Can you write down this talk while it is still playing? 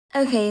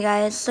Okay,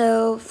 guys.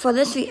 So for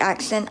this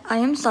reaction, I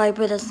am sorry,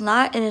 but it is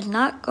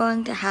not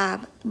going to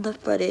have the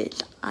footage.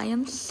 I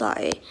am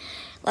sorry,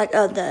 like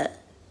of the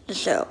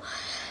show,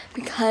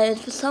 because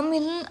for some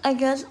reason I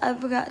guess I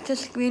forgot to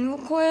screen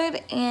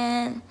record,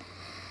 and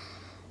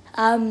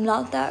I'm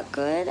not that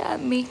good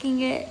at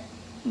making it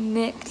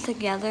mix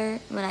together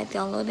when I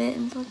download it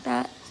and stuff like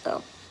that.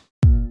 So.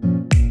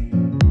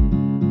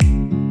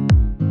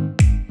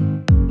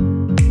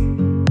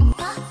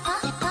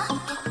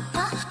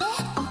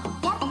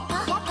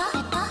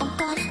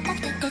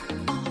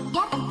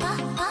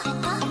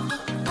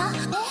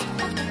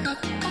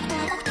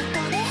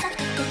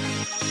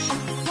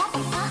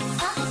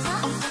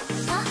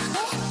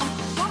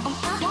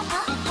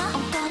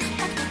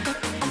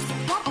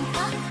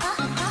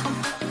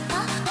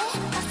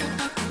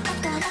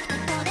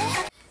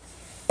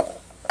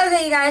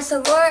 Okay, you guys,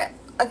 so we're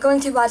going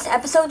to watch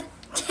episode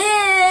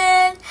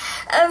 10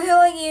 of Who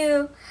Are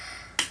You?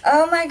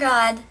 Oh my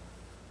god.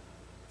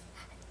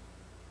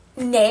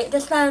 Nate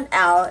just found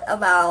out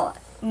about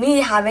me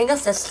having a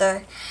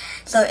sister.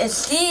 So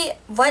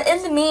what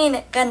is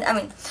mean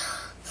gonna,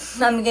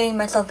 I'm getting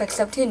myself mixed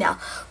up too now.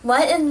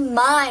 What is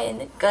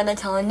mine gonna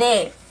tell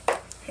Nate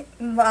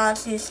while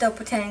she's still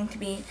pretending to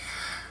be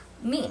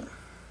mean?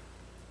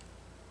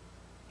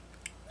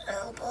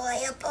 Oh boy,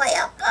 oh boy,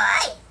 oh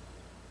boy.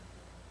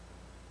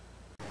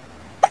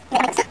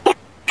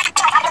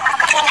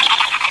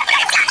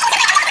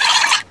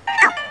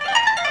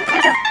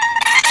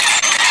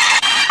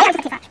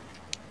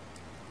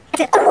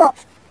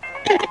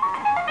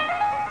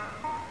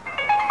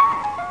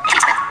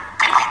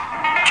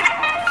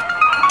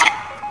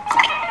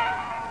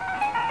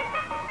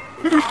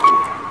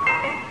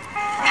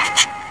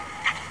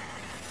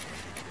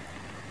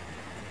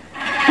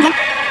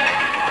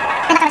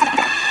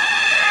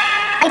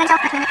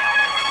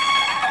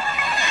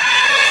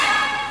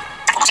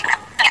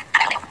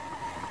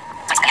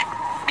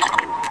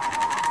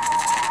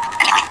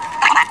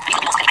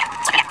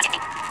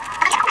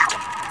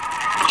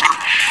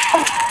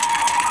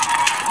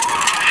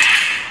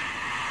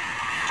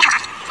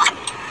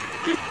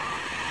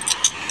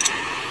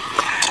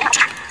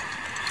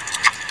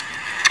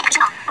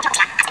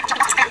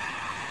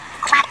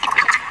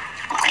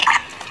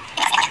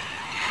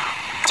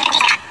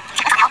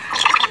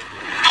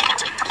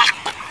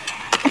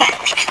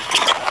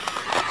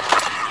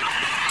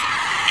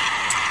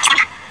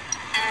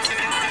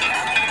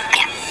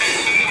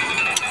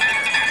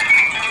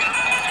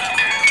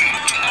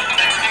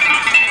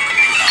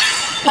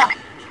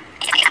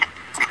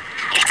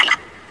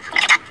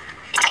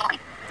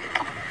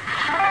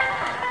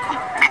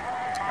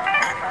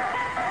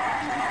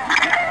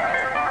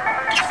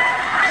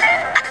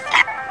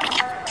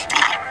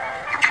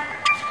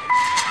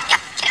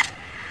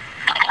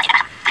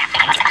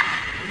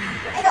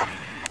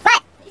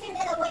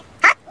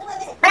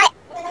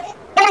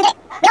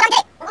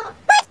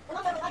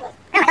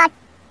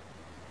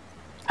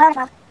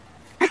 No.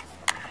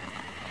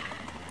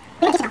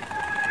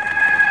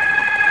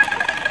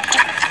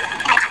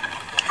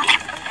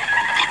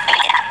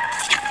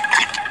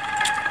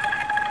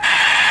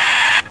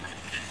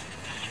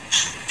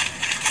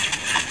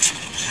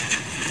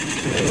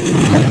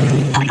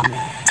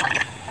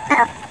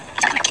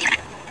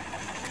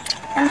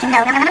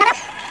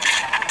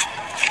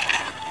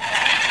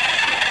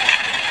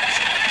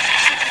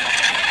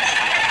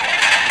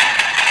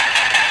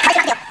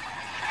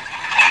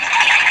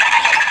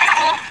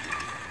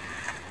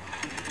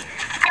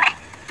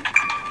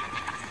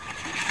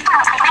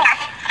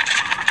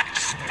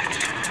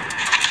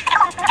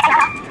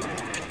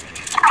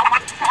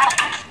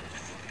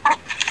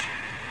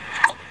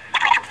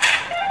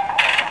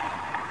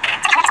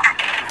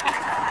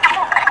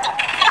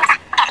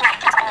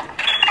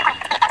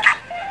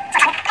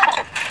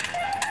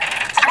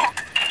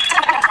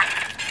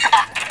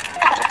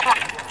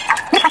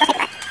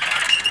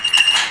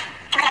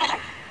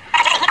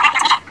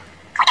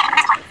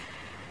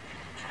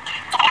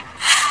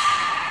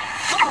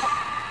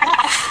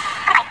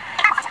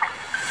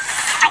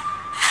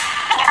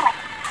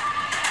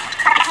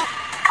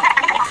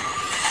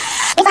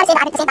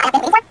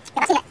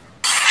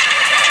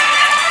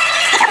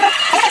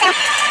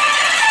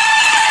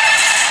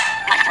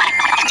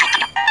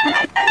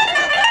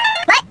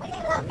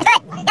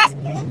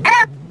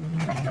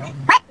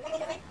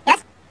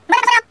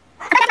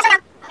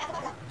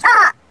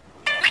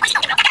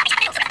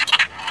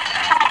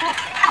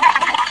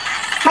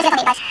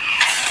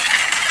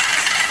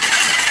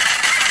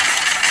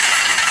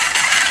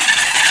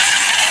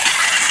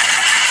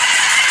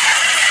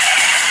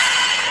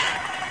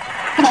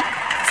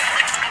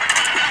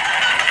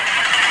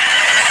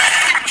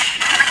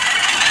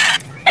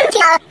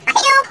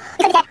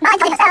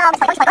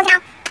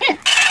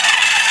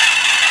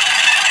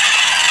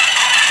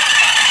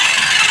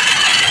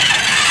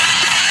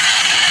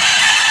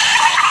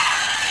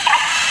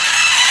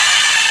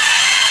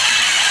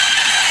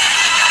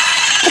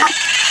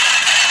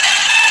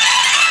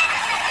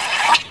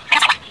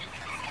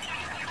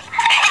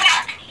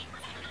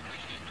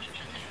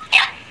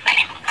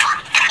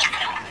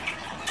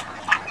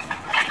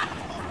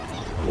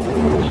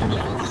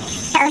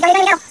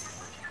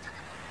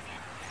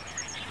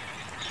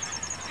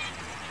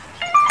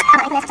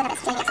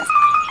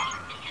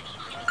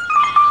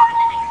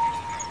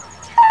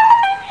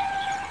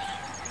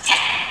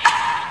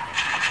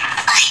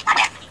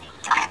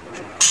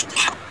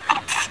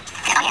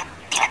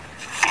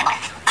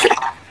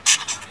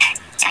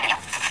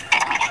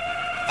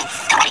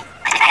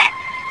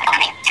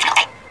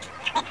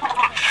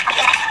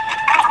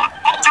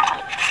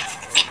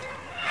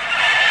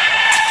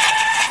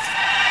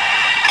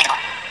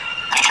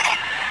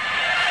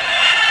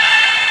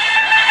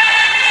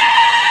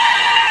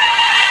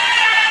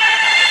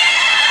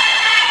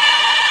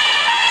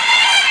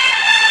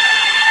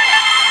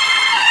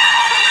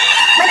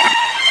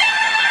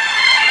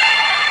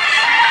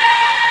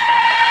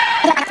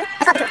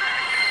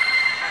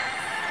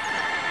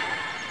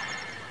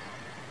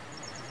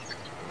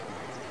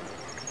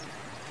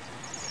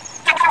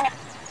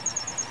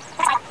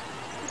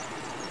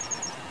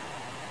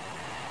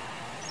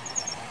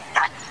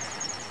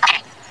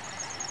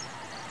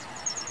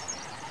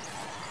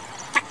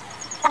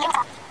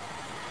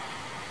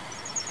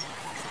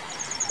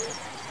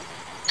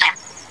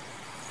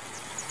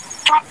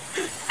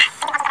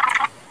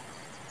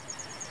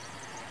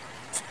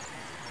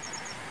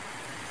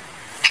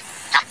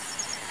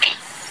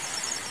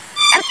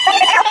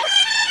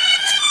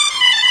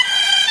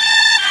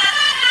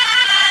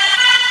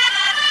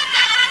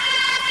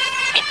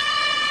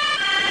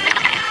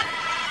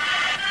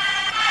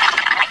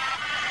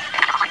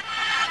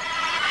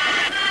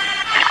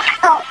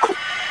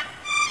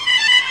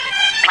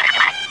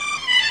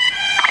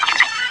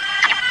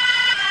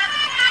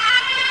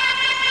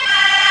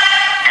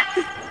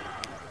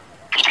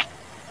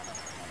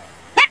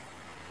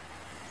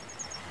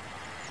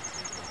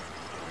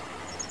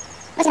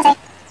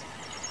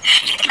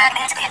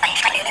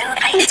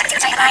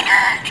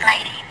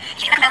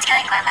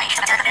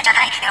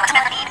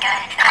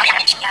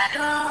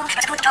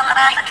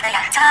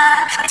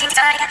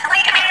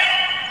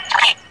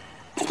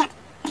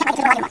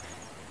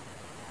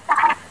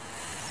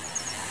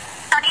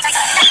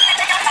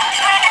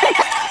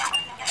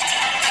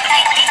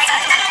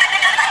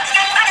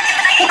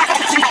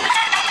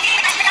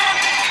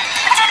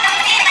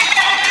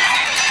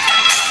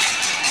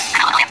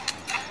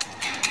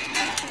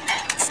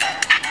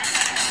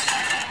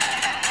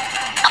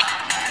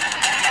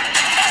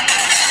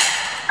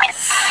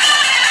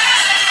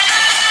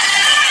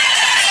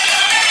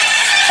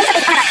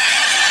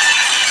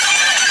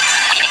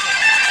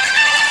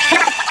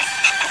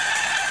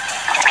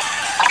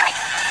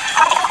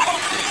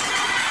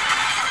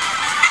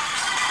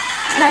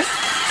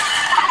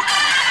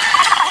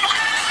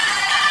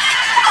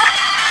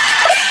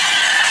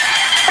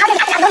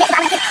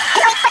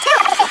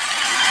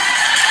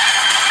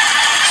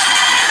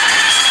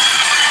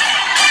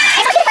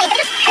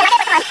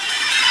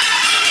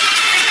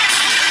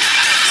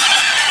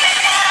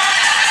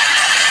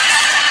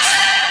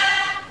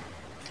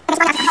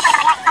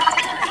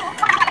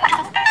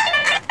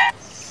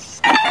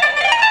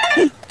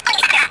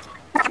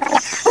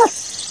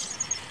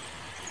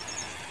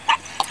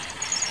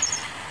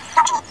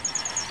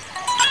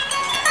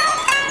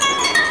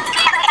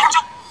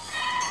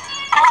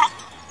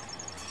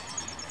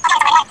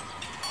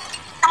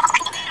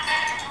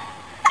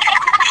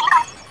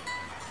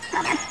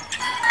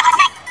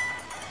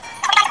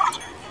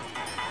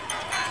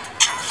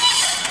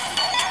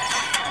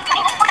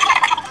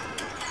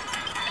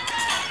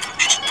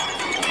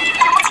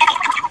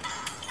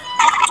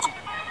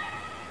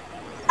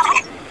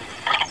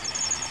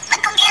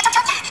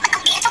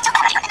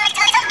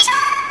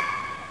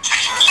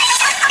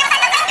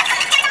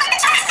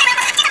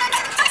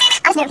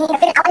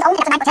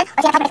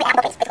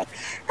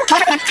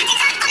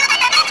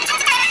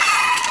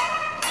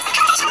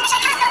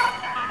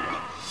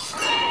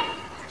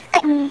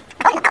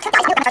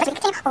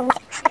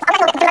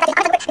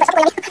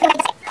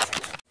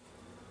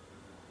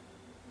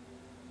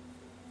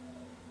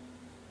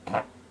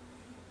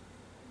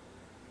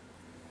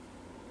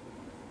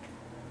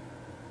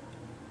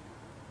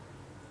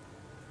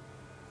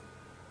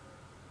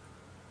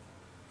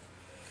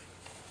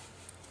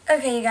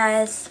 Okay, you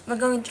guys, we're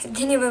going to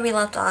continue where we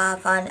left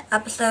off on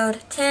episode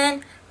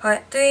 10,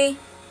 part 3.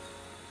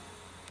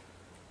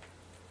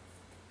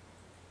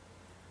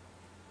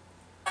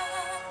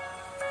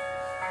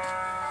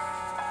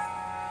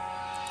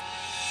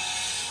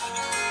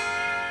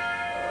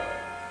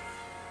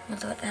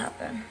 What's about to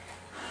happen?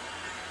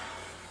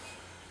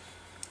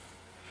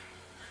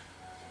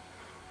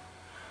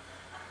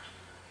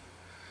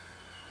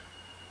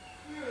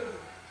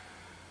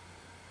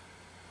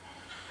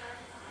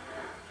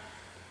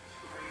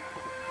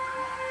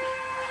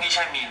นี่ใ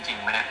ช่มีนจริง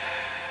ไหมเนี่ย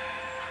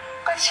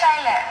ก็ใช่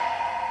แหละ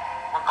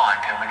เมื่อก่อน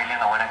เธอไม่ได้เรียก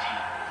เราว่านาที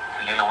เธ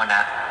อเรียกเราว่าน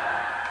ะ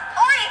โ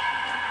อ๊ย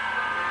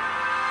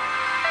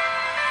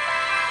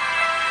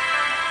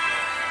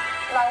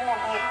เราหงุด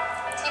หงิด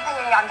ที่พย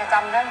ายามจะจ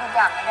ำเรื่องทุกอ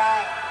ย่างไม่ได้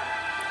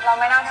เรา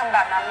ไม่น่าทำแบ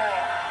บนั้นเลย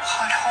ข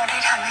อโทษ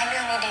ที่ทำให้เรื่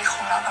องดีๆข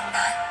องเรากับ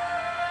น้า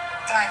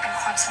กลายเป็น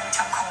ความทรงจ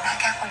ำของน้า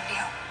แค่คนเดี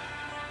ยว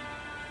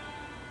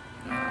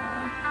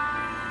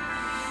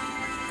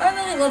I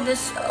really love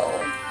this show.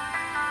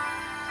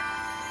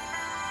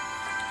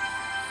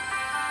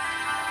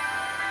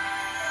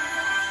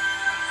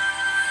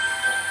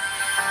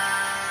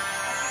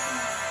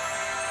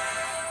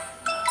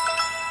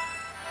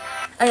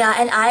 Oh yeah,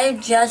 and I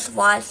just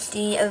watched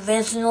the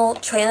original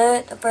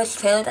trailer, the first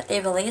trailer that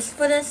they released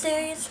for this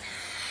series,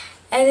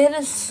 and it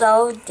is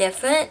so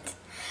different.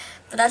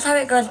 But that's how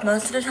it goes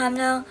most of the time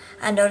now.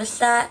 I noticed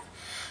that,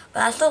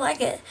 but I still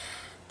like it.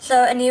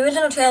 So in the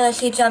original trailer,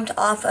 she jumped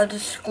off of the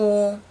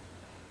school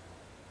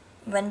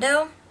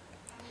window,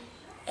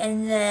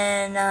 and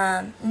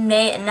then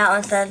Nate and that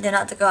one said they're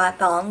not the girl I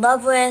fell in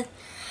love with.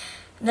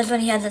 This one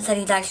he hasn't said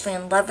he's actually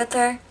in love with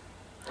her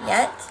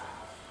yet.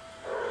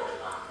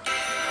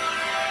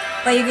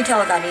 But you can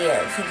tell that he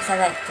is. He just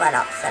hasn't flat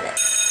out said it.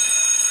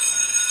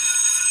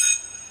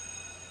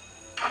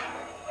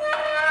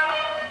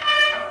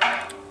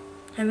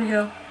 Here we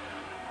go.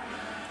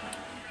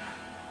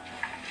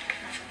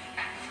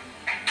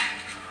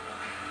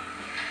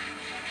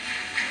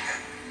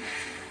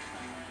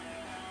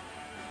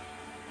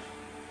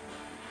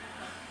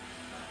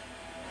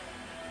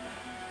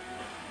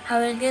 How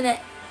is he gonna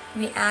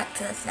react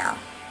to this now?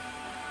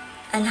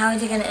 And how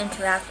is he gonna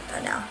interact with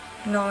her now,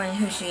 knowing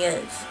who she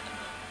is?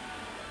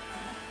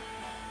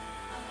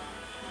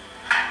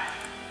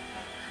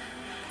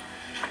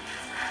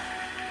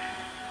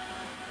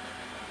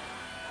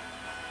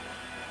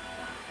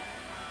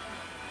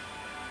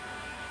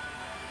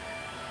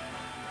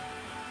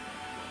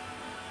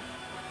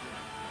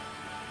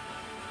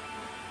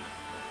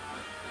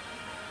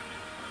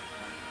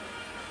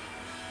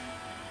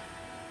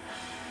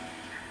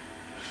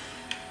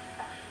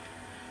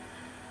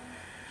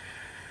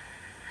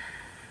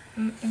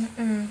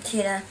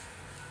 Cheetah.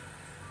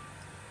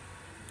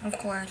 Of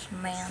course,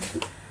 man.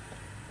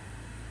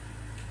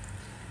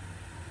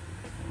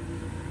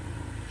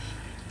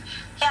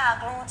 อยาก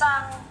รู้จั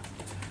ง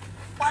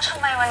ว่าทำ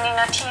ไมวันนี้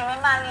นาทีไม่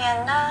มาเรียน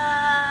นะ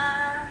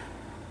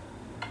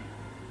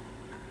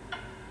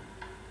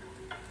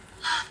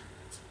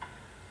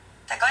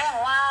แต่ก็อย่าง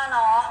ว่าเน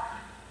าะ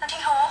นาที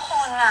เขาก็ค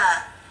นอ่ะ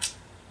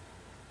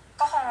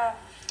ก็คง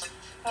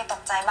มีต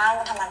กใจบ้างเ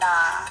ป็นธรรมดา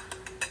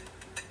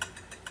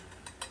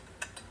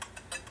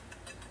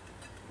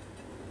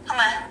ทำ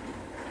ไม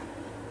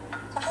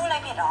กูพูดอะไร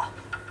ผิดเหรอ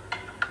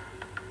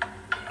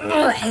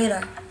I hate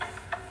her.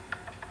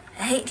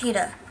 I hate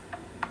Tita.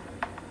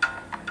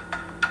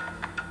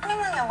 นี่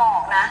มึงอย่าบอ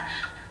กนะ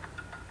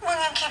มึง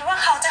ยังคิดว่า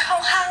เขาจะเข้า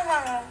ข้างมึ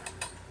ง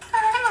ทั้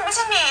งที่มันไม่ใ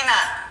ช่มีน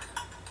อ่ะ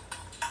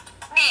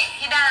นี่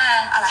พี่ดา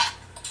อะไร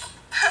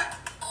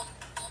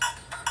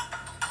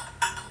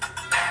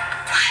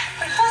เ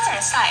ป็นโคตรใ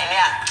สๆเล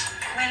ยอะ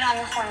เวลา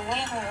มีคนเ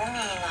รียกมึงว่า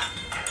มีนอะ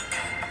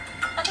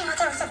แล้วที่เขา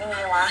จะรู้สึกยังไง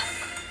วะ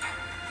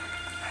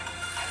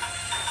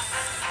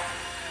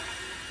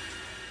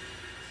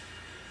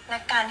ใน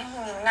การที่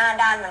มึงหน้า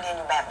ด้านมาเรียน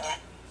อยู่แบบเนี้ย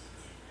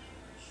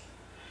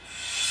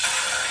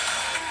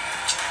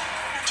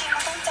แล้วที่เขา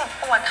ต้องเจ็บ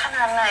ปวดขน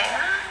าดไหนน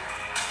ะ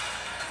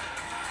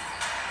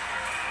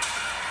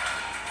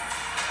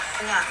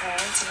อยากรู้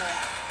จริงๆเลย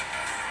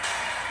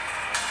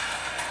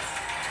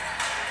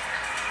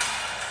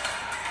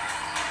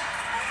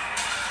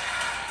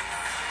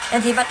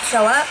Is he about to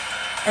show up?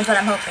 That's what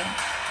I'm hoping.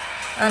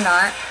 Or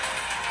not.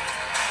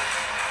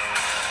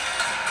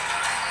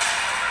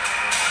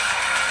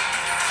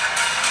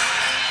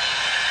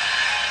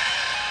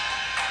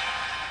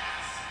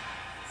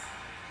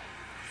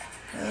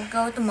 Here we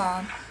go with the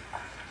mom.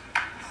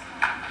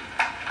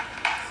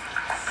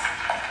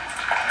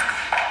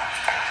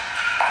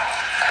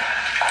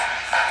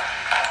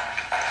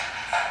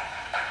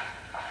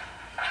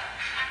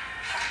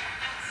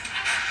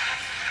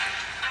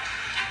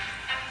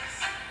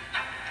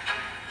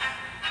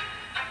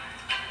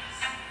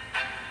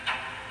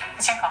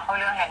 ฉันขอเข้า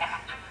เรื่องเลยนะค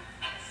ะ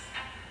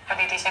พอ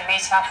ดีดิฉันไม่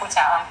ชอบผู้จ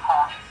าอ้อมค้อ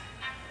ม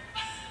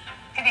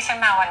ที่ดิฉัน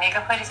มาวันนี้ก็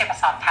เพื่อที่จะมา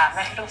สอบถามเ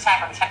รื่องที่ลูกชาย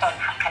ของดิฉันโดน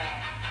หักคะแนน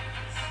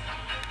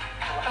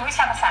เป็นวิช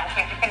าภาษาอังก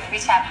ฤษที่เป็น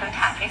วิชาพื้นฐ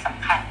านที่ส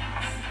ำคัญนะค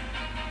ะ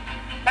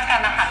และการ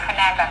มาหักคะแ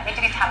นนแบบไม่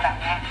ยุติธรรมแบบ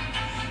นี้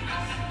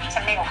ฉั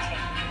นไม่โอเค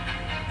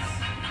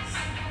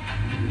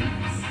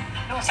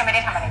ลูกฉันไม่ไ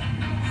ด้ทำอะไร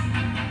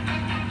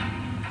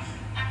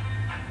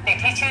เด็ก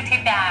ที่ชื่อธิ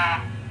ดา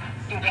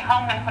อยู่ในห้อ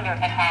งนั้นคนเดียว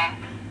แท้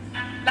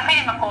ๆแล้วก็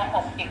ยังมาโกห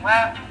กอีกว่า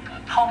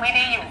เขาไม่ไ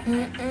ด้อยู่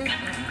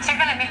ฉัน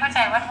ก็เลยไม่เข้าใจ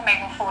ว่าทำไม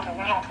คุณครูถึง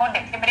ยังลงโทษเ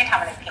ด็กที่ไม่ได้ทำ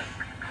อะไรผิด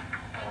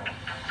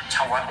ช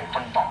าววัดเป็นค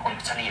นบอกคุณ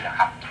พัชรีเหรอ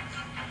ครับ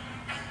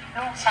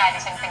ลูกชายดิ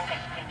ฉันเป็นเด็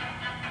กดี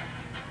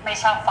ไม่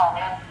ชอบฟ้อง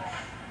เรื่องเพื่อน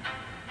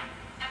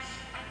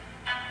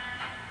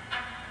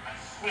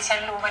ดิฉัน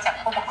รู้มาจาก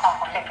ผู้ปกครอง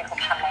ของเด็กเป็นคน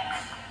ทำอะไรน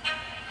ะ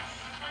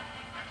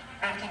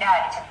เรื่องที่ได้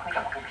ดิฉันคุย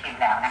กับครูพิมพ์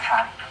แล้วนะคะ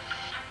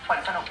ผล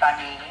สรุปตอน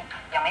นี้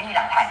ยังไม่มีห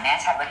ลักฐานแน่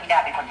ชัดว่าธิดา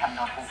เป็นคนทำโ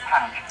น้ตบุ๊กพั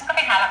งก็ไป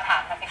หาหลักฐา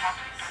นมาสิคะ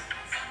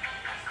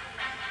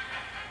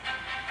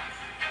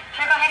แ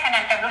ล้วก็ให้คะแน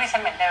นเต็มลูกดิฉั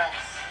นเหมือนเดิม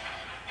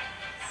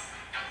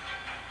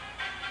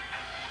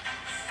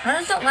I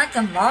just don't like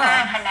the mom.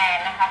 5 คะแนน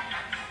นะคะ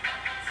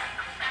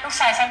ลูก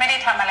ชายฉันไม่ได้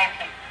ทำอะไร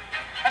ผิด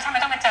แล้วทำไม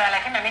ต้องมาเจออะไร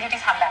ที่มันไม่ยุติ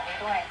ธรรมแบบนี้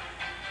ด้วย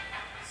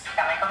แ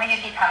ต่มันก็ไม่ยุ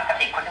ติธรรมกับ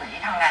เด็กคนอื่น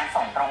ที่ทำงาน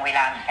ส่งตรงเวล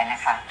าเหมือนกันน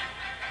ะคะ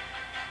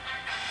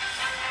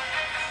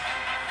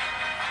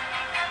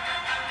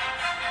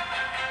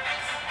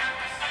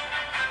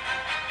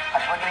ขอ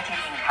โทษด้วยจ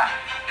ริงๆค่ะ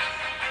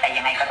แต่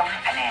ยังไงก็ต้องให้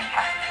คะแนน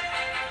ค่ะ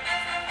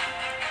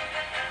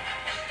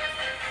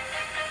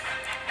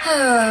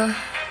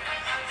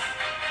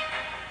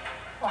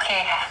โอเค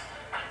ค่ะ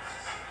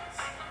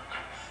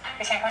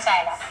ดิฉันเข้าใจ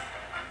แล้ว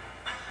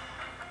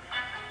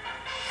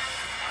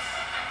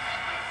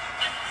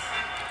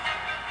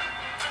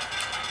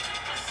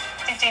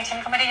จริงๆฉัน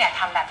ก็ไม่ได้อยาก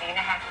ทำแบบนี้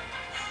นะคะ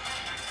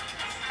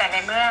แต่ใน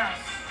เมื่อ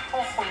พ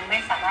วกคุณไม่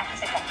สามารถที่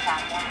จะจัดกา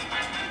รได้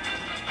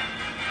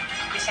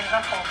ดิฉันก็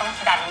คงต้อง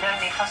ดันเรื่อง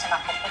นี้เข้าสมา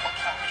คมผู้ปก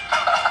ครอง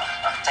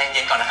ใจเ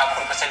ย็นก่อนนะครับ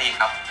คุณพัชรี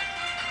ครับ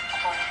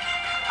คุณ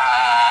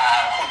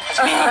พัช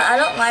รี I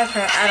don't like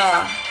her at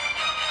all.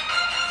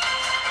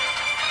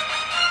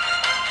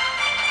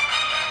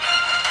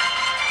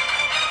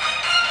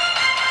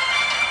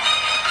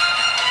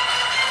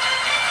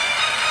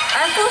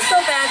 I feel so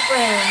bad for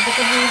him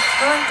because he's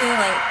going through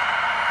like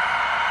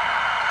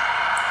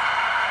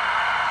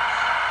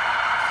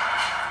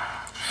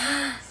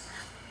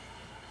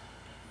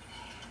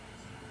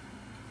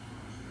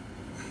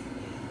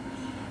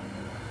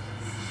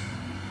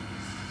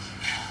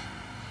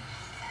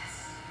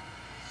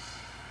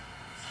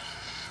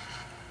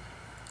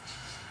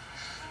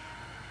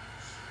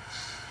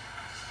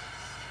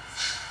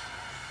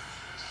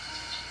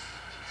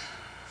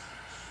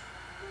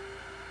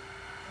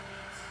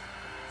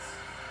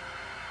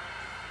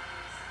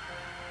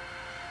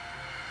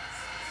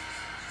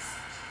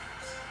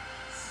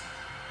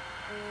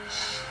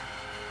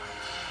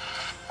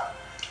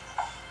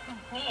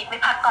นี่ไป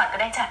พักก่อนก็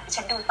ได้จ้ะ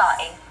ฉันดูต่อ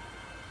เอง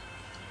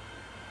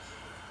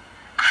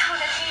อ้าว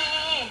นาที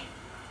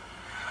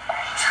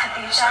สวัส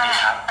ดีจ้า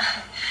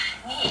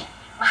นี่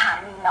มาหา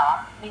มินเหรอ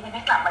มินยังไ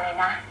ม่กลับมาเลย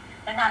นะ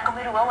แล้วนางก็ไ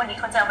ม่รู้ว่าวันนี้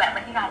เขาจะแวะม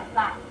าที่ร้านหรือเป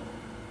ล่า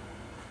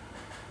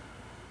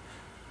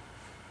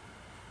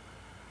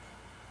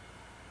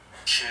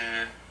คือ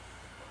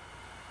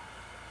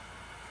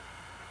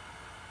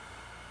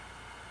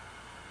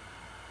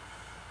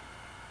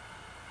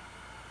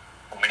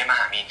ผมไม่ได้มา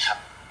หามีนครับ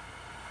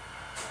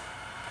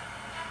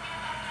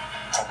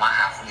ผมมาห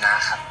าคุณน้า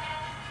ครับ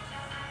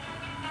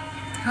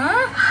ฮะ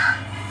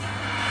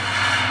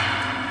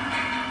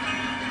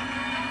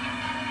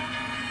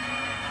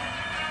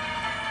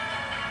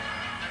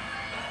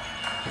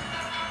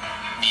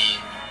มีน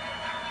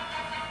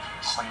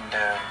คนเ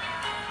ดิม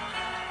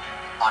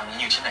ตอนนี้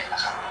อยู่ที่ไหนล่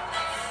ะครับ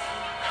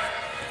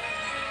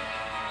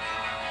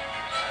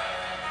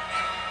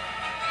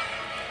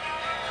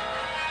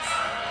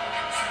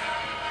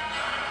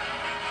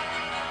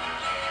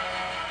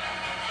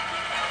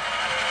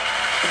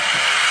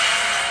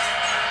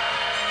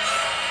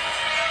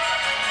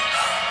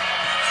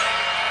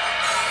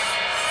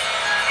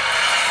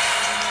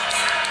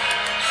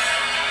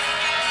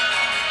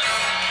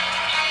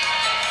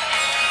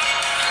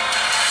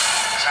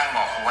ช่างบ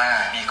อกว่า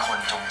มีคน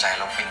จงใจ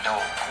ลบวินโด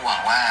ว์ผู้หวัง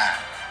ว่า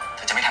เธ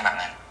อจะไม่ทำแบบ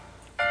นั้น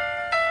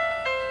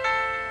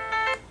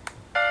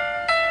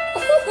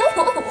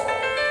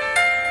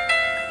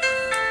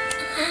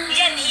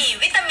ยันฮี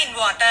วิตามิน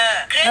วอเตอร์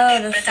เครื่องดื่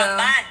มประจ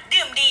ำบ้าน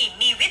ดื่มดี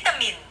มีวิตา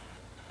มิน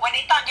วัน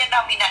นี้ตอนเย็นเร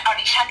ามีนัดออ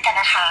ดิชั่นกัน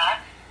นะคะ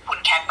คุณ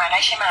แคทมาได้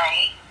ใช่ไหม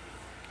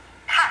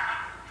ค่ะ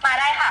มา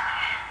ได้ค่ะ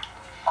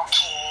โอเค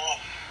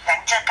งั้น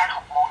เจอกัน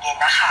6 โมงเย็น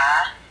นะคะ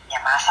อย่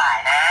ามาสาย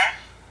นะ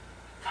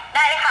ไ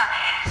ด้เลยค่ะ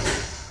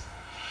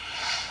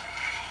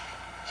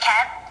แค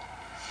ท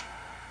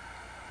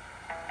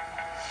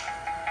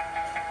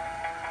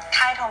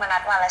ค่ายโทรมานั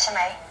ดวันแล้วใช่ไห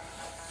ม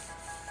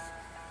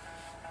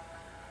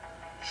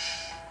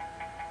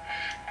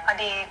พอ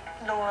ดี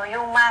ลุงเรา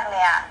ยุ่งมากเล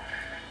ยอะ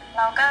เ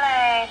ราก็เล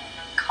ย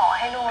ขอใ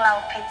ห้ลุงเรา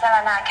พิจาร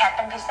ณาแคทเ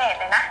ป็นพิเศษ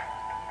เลยนะ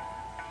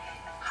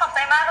ขอบใจ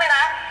มากเลยน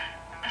ะ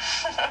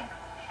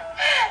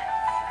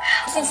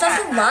She's such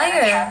a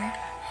liar.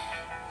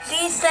 She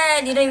said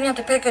you don't even have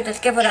to pick her,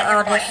 just give her the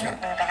audition.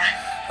 ไปนะ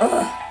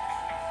Ugh.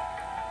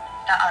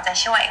 เราเอาใจ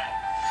ช่วย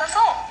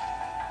สู้ๆ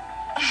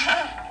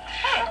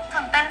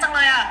ตื่นเต้นจังเล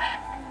ยอ่ะ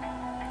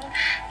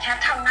แคท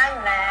ทำได้อ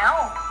ยู่แล้ว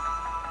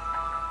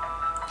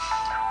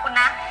คุณ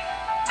นะ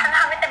ฉันท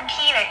ำให้เต็ม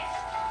ที่เลย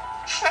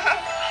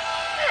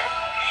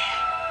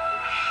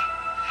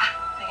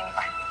ไปกันดีก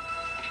ว่า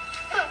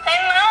ตื่นเต้น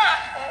มาก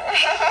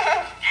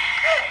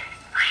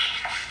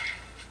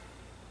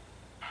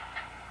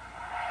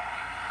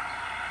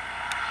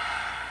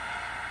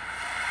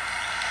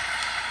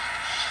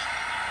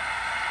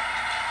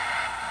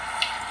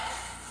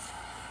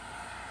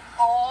โ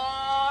อ้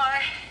ย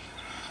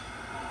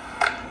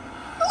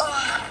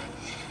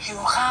หิว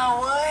ข้าว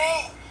เว้ย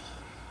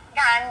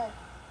กัน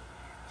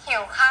หิ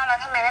วข้าวแล้ว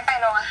ทำไมไม่ไป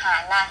โรงอาหา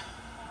รล่ะ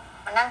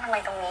มานั่งทำไม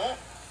ตรงนี้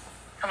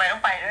ทำไมต้อ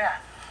งไปด้วยอ่ะ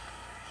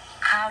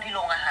ข้าวที่โร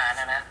งอาหาร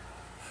นะ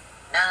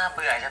น่าเ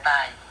บื่อจะตา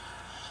ย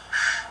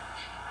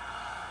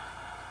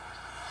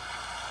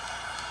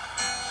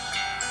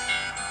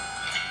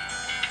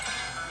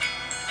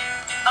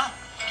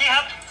พี่ค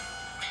รับ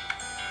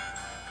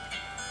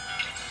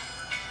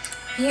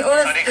He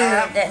ordered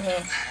food, didn't he?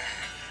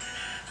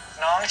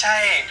 น้องใช่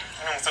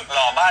หนุ่มสุดห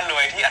ล่อบ้านร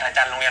วยที่อัธ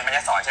จันทร์โรงเรียนปัญญ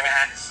าสอนใช่ไหมฮ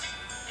ะ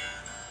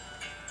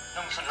ห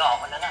นุ่มสุดหล่อ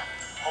คนนั้นอ่ะ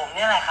ผมเ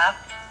นี่ยแหละครับ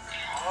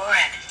โอ้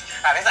ย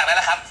พี่สั่งได้แ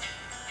ล้วครับ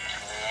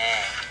นี่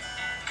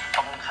ข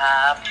อบคุณครั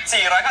บ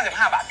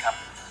495 บาทครับ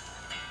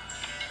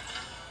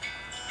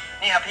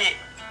นี่ครับพี่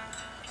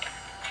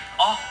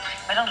อ๋อ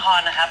ไม่ต้องทอ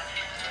นนะครับ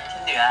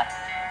ที่เหลือ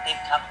ติป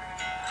ครับ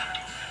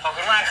ขอบ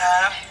คุณมากครั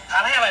บทา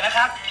นให้อร่อยนะค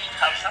รับ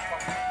ครับผ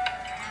ม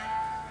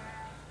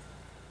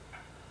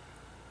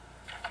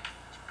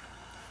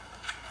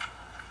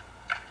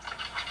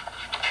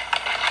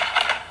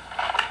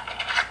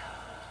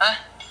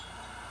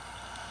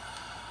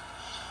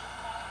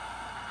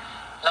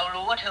เรา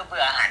รู้ว่าเธอเ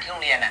บื่ออาหารที่โร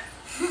งเรียนน่ะ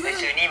เลย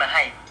ซื้อนี่มาใ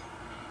ห้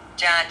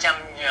จาจ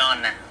ำยอน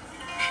น่ะ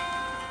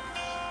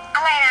อ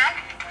ะไรนะ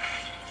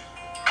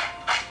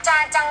จา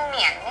จังเห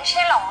มียนไม่ใ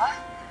ช่หรอ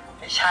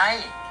ไม่ใช่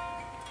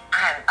อา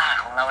หารป่า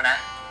ของเรานะ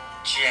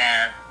จา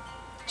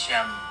จ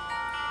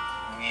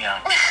ำยอ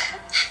น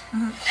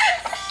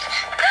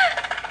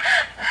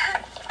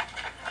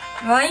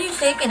Why are you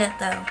shaking it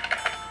though?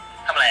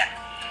 ทำอะไรอ่ะ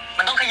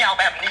มันต้องเขย่า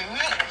แบบนี้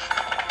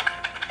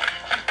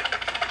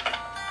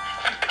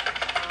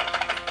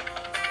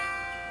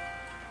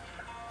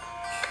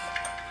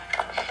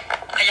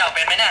เขย่าเ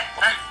ป็นไหมเนี่ย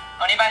นะเ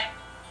อานี้ไป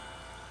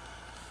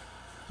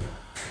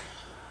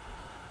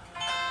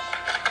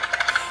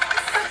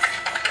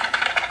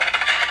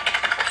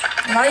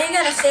Why are you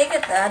gonna shake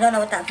it though? I don't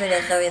know what that food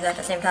is though either at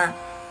the same time.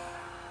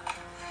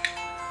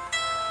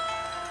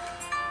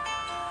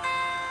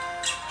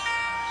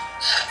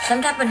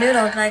 Some type of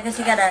noodles, I guess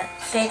you gotta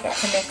shake it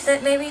to mix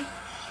it maybe?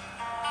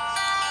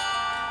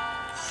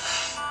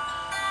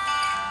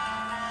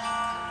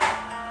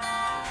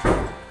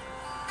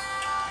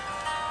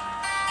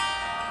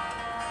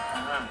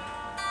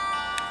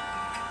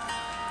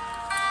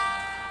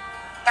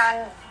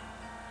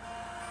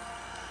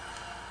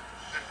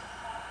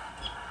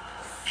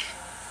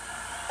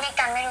 นี่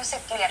กันไม่รู้สึ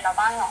กเกลียดเรา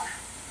บ้างเหรอ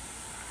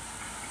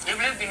รี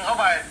บกินเข้า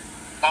ไป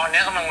ตอน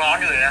นี้กำลังร้อน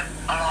อยู่เลยนะ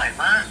อร่อย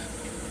มาก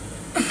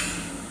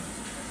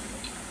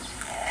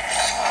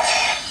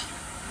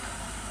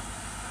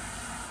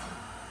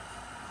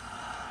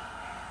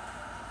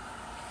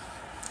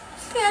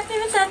Yes,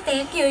 even said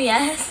thank you.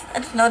 Yes, I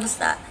just noticed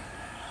that.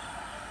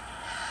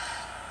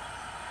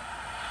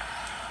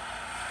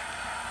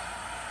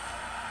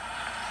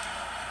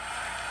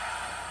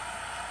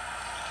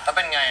 แล้วเ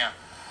ป็นไงอ่ะ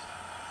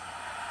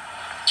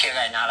เคลียร์ไ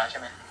ก่นานแล้วใช่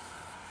ไหม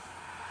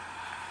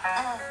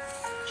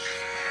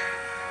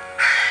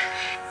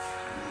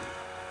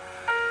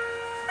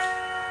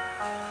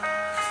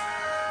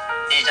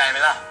ดีใจไหม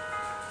ล่ะ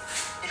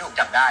ที่ถูก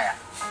จับได้อ่ะ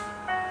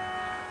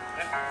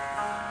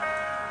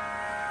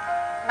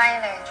ไม่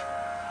เลย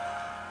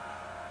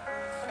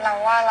เรา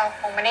ว่าเรา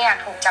คงไม่ได้อยาก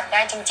ถูกจับได้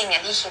จริงๆอย่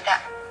างที่คิดอะ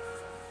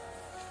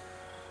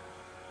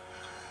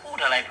พูด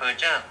อะไรเพ้อ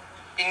เจ้อ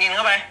กินเ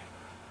ข้าไป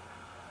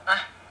นะ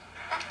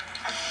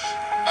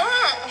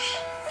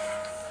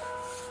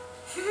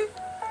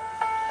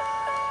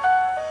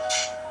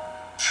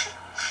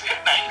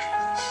ไหน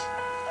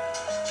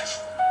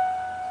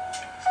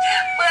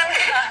เปื้อน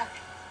ค่ะ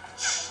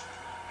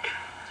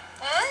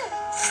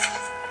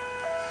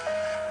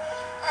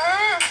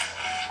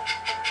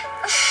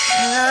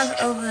Love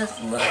over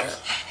love.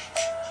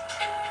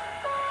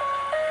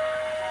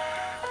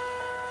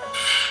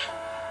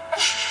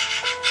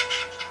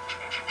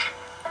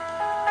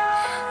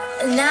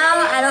 Now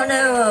I don't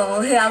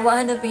know who I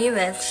want to be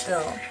with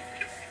still.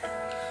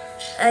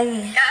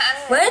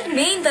 Where's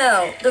me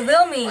though? The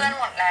real me. เปื้อน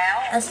หมดแล้ว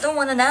I still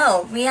want to know.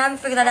 We haven't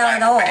figured that out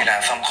at all. ไปที่ร้า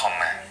นซ่อมคอม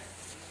มา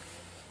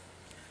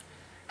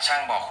ช่าง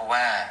บอกเขา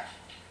ว่า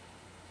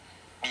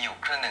มีอยู่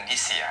เครื่องหนึ่งที่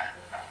เสีย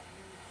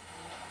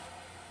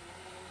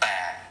แต่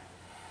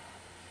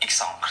อีก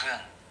2 เครื่อง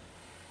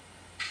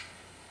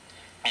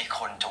มีค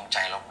นจงใจ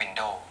ลบวินโ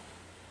ดว์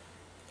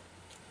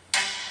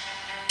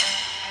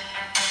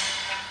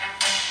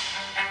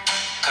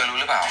เธอรู้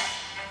หรือเปล่า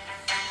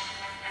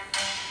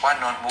ว่า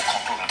โน้ตบุ๊กขอ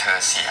งกลุ่มเธอ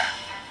เสีย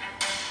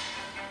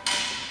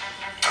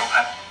รู้ค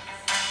รับ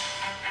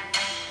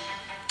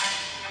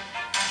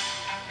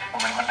ผม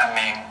เป็นคนทำเ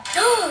อง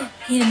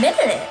He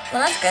admitted it.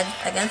 Well, that's good,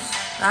 I guess.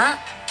 That.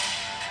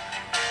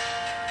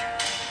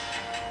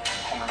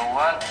 ผมรู้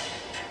ว่า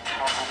โ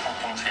น้ตบุ๊กของ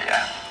ผมเสีย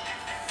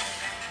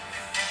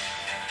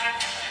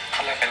เข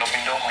าเลยไปลบวิ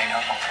นโดว์ของทั้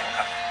ง2 เครื่องค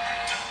รับ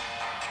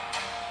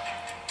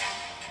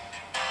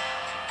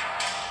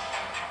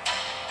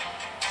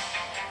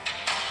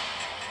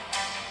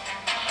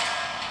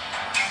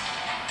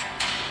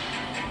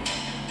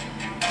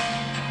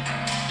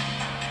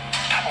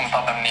ถ้าผมตอ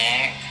บแบบนี้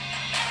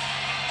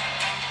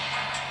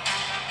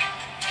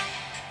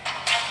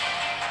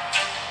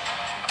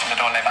ผมจะ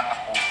โดนอะไรบ้างครับ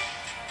ครู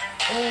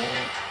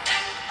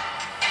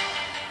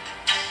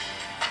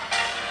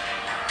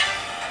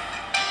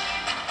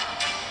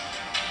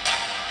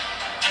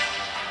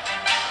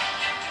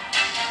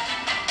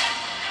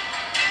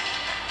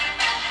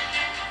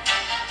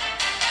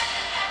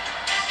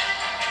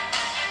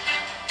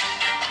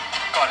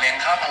ก่อนเลี้ยง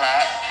ข้าวพละ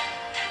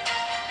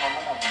โน้ต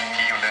บุ๊กผมยัง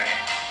ดีอยู่เลย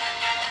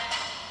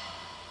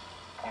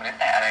ผมไม่ได้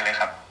แตะอะไรเลย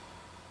ครับ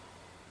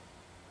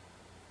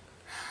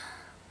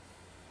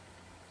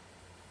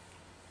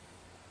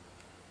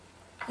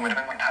ผมไม่ได้เ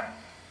ป็นคนท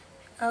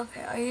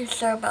Okay, are you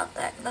sure about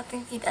that? 'Cause I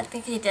think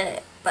he did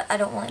it, but I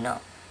don't really know.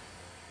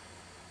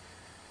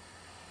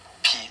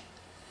 ำพีท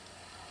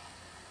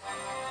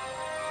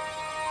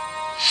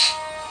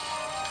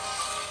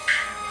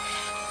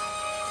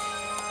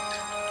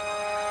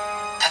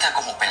ถ้าเธอโก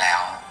หกไปแล้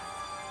ว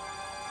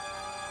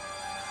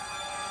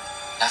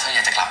แล้วเธออย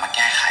ากจะกลับมาแ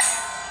ก้ไข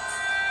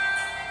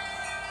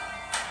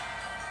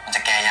มันจ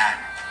ะแก้ยาก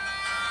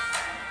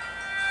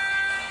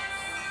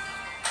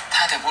ถ้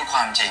าเธอพูดคว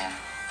ามจริง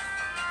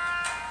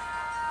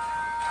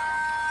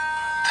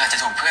เธอจะ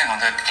ถูกเพื่อนของ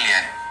เธอเกลีย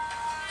ด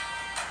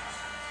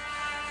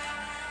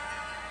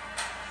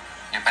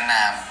หรือประณ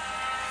าม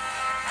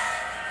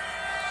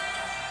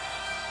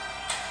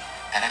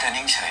แต่ถ้าเธอ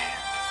นิ่งเฉย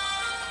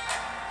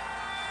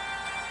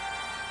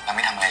เราไ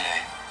ม่ทำอะไรเลย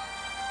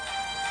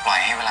ปล่อย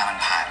ให้เวลามัน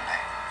ผ่านไป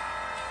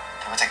เ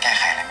ธอก็จะแก้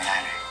ไขอะไรไม่ได้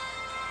เลย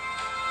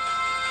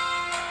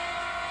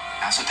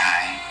แล้วสุดท้า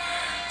ย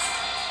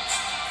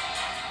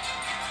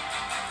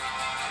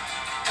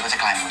เธอก็จะ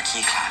กลายเป็นคน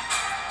ขี้ขลาด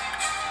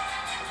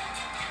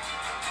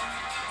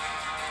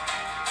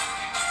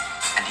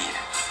อดีต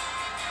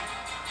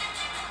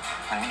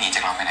มันไม่หนีจา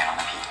กเราไปไหนหรอก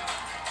นะพี่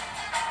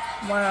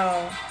Wow.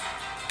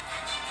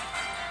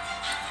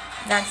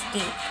 That's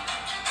deep.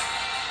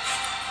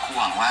 ครูห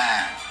วังว่า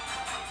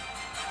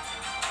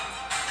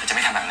เธอจะไ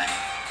ม่ทำแบบนั้น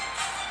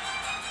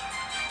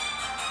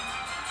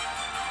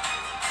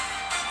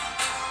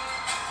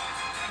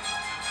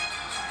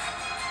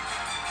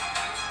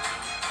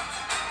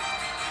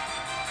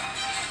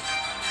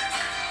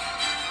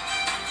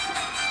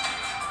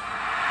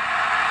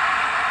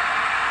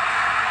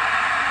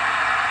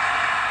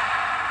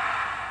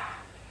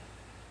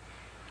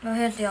Oh,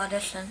 here's is the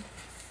audition.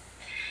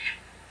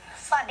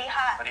 สวัสดี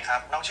ค่ะ สวัสดีครั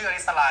บ น้องชื่ออ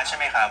ลิสลาใช่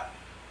ไหมครับ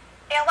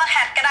เรียกว่าแค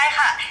ทก็ได้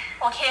ค่ะ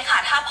โอเคค่ะ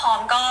ถ้าพร้อม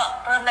ก็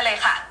เริ่มได้เลย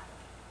ค่ะ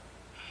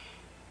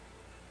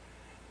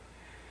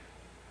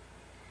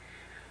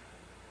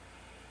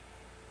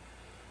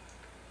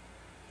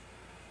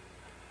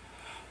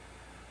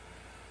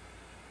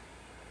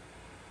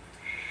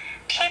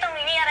ที่ตรง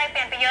นี้มีอะไรเป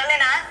ลี่ยนไปเยอะเลย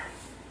นะ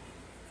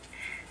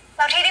แ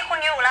ล้วที่ที่คุณ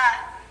อยู่ล่ะ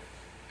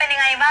เป็นยั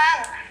งไงบ้าง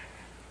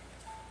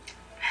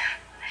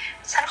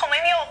ฉันคงไ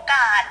ม่มีโอก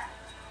าส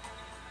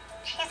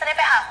ที่จะได้ไ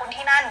ปหาคุณ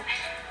ที่นั่น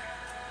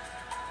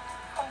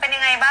คุณเป็นยั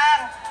งไงบ้าง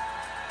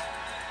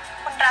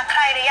คุณรักใค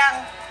รหรือยัง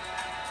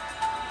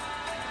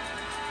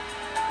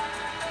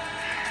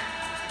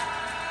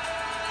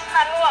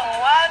ฉันหวัง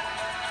ว่า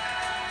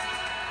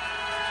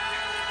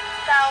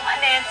ดาวพ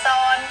เนจ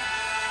ร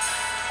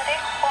จะได้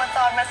โคจ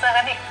รมาเจอ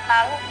กันอีกค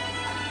รั้ง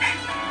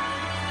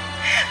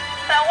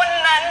แล้ววัน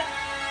นั้น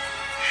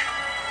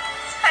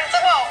ฉันจะ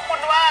บอกคุ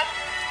ณว่า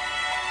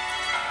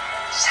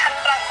ฉัน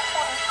รัก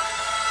คุณ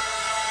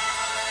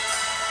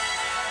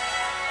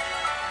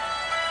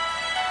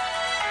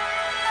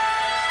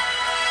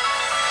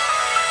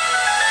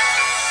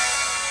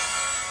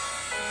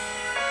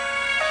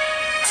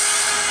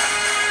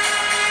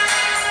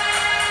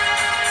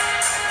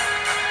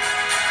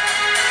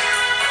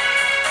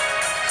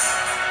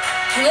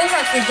She looks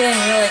like she's doing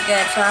really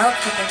good, so I hope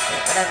she gets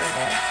it, whatever it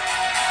is.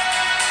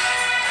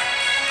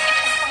 คิด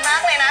ถึงคุณมา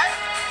กเลยนะ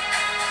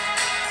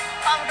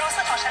ความรู้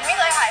สึกของฉันไม่เ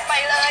คยหายไป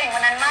เลยวั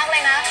นนั้นมากเล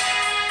ยนะ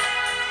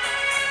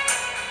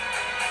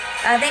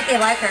I think they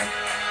like her.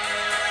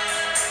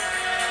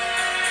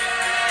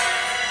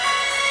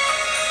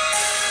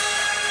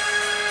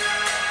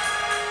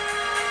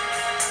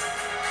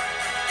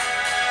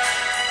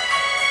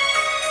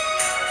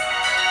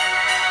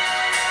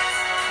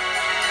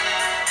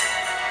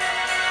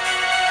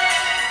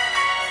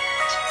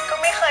 ฉันก็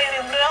ไม่เคยลื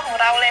มเรื่องของ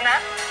เราเลยนะ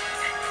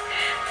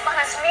ตอน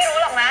นั้นฉันไม่รู้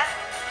หรอกนะ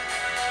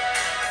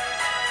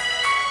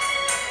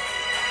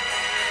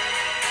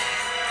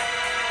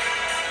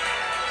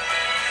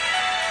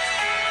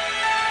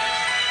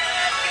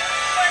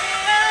วัน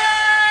เวลา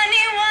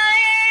นี้ไว้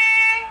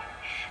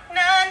น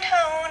านเท่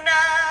าน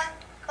าน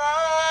ก่อ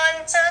น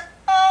จะ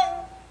ต้อง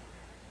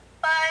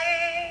ไป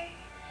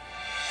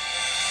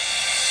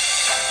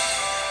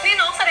นี่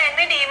น้องแสดงไ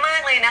ด้ดีมา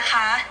กเลยนะค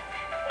ะ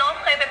น้อง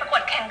เคยไปประกว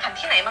ดแข่งขัน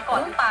ที่ไหนมาก่อน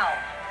หรือเปล่า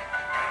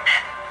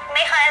ไ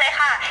ม่เคยเลย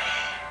ค่ะ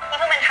นี่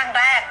เพิ่งเป็นครั้ง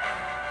แรก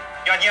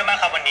ยอดเยี่ยมมาก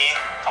ครับวันนี้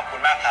ขอบคุ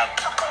ณมากครับ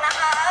ขอบคุณนะ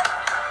คะ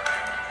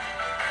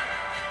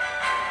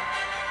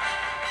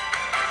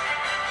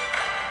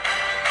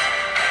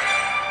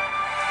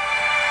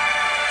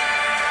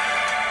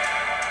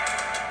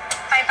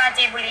ไปปรา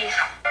จีนบุรี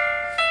ค่ะ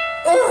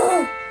Ooh!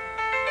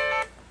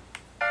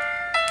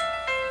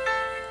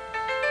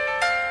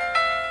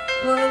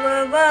 Whoa,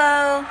 whoa,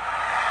 whoa.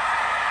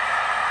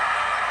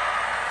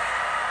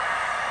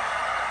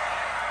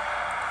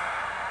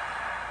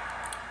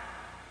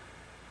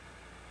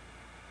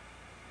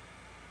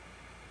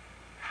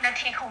 นา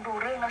ทีคงรู้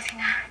เรื่องแล้วสิ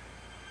นะ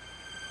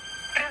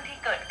เรื่องที่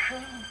เกิดขึ้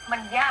นมั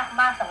นยาก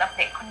มากสำหรับเ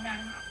ด็กคนนั้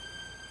น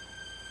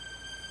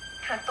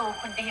เธอตัว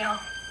คนเดียว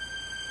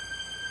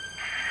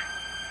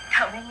เธ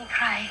อไม่มีใค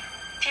ร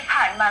ที่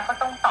ผ่านมาก็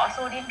ต้องต่อ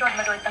สู้ดิ้นรน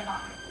มาโดยตลอ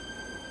ด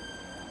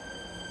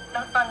แ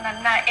ล้วตอนนั้น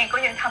นาเองก็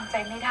ยังทำใจ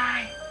ไม่ได้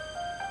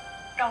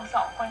เราส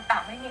องคนต่า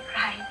งไม่มีใค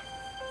ร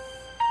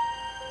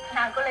น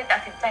าก็เลยตัด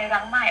สินใจ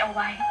รั้งไม้เอา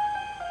ไว้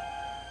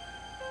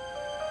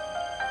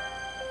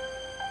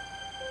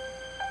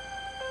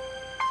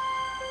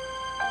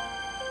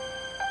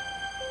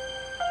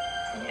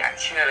ผมอยาก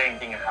เชื่อเลยจ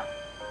ริงๆอะครับ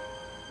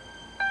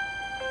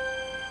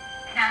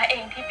น้าเอ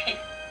งที่ผิด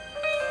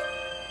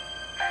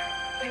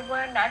ไม่ว่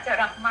าน้าจะ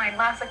รักไม้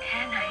มากสักแ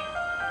ค่ไหน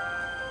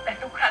แต่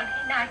ทุกครั้ง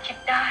ที่น้าคิด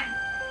ได้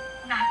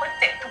น้าก็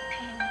เจ็บทุก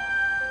ที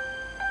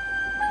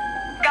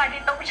การ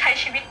ที่ต้องใช้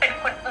ชีวิตเป็น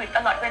คนอื่นต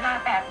ลอดเวลา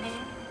แบบนี้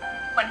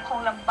มันคง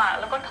ลำบาก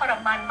แล้วก็ทร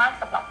มานมาก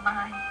สำหรับไม้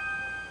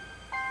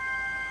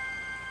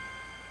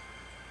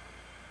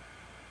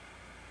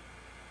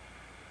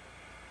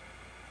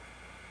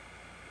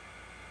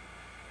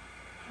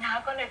น้า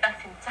ก็เลยตัด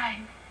สินใจ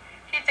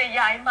ที่จะ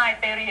ย้ายไม้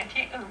ไปเรียน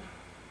ที่อื่น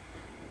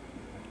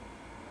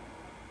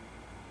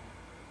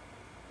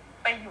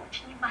ไปอยู่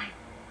ที่ใหม่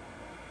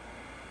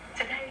จ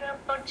ะได้เริ่ม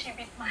ต้นชี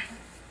วิตใหม่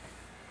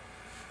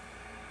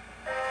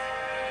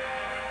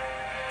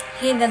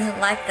He doesn't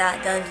like that,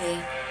 does he?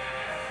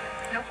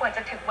 แล้วกว่าจ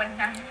ะถึงวัน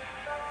นั้น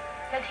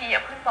นาทีอย่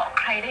าเพิ่งบอก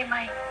ใครได้ไหม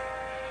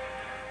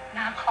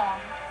น้าขอ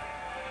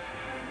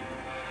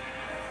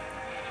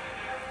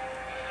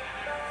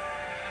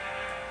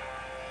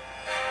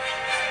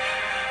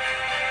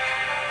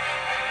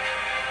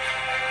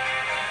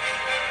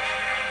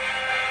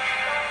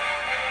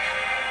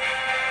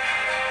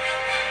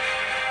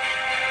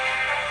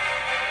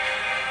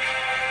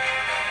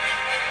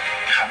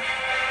ครับ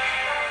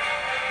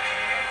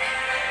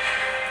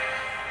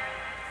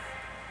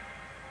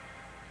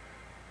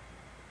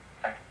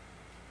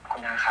คุ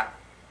ณนาครับ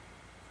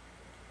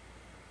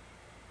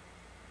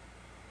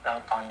แล้ว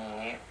ตอน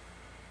นี้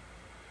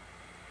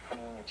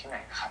อยู่ที่ไหน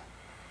ครับ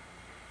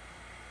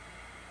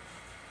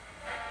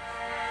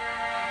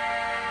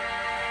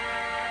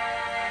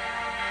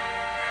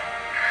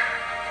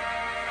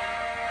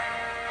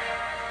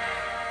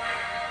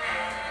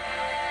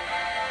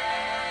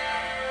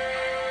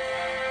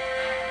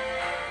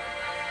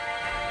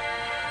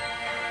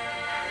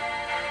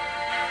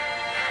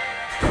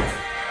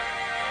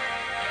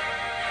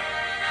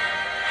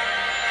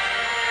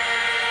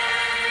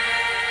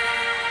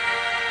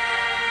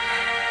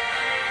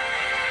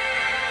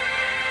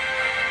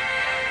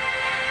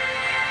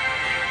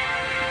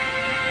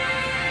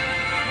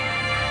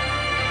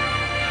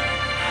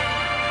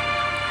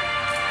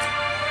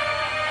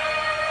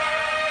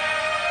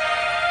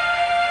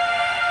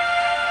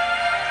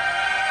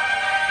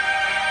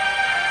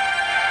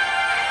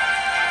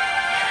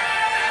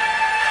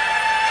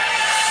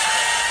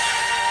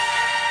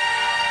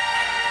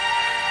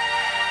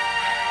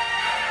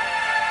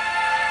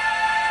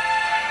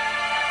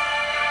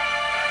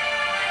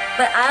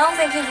But I don't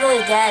think he's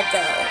really dead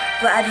though.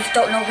 But I just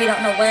don't know. We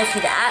don't know where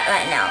he's at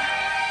right now.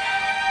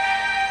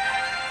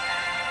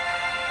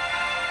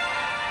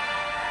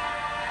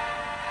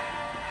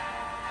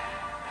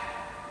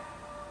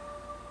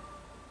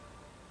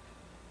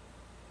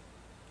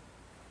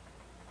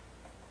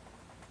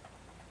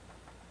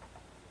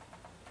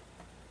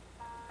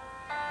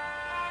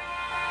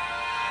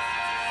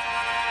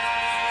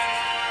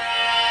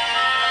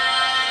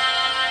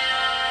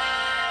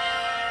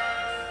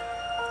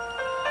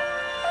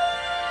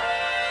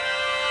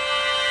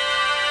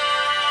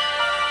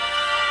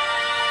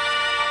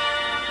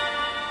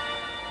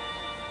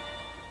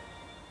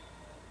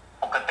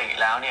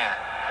แล้วเนี่ย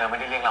เธอไม่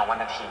ได้เรียกเราว่า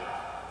นาที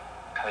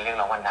เธอเรียก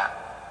เราว่าดัก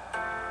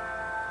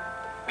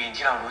บีน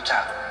ที่เรารู้จั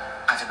ก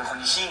อาจจะเป็นคน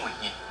ที่ขี้หงุด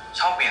หงิด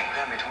ชอบเบี่ยงเพื่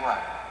อนไปทั่ว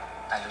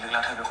แต่ลึกๆแล้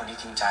วเธอเป็นคนที่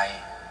จริงใจ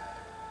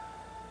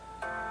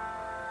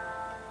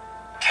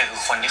เธอคื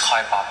อคนที่คอ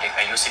ยปลอบเด็ก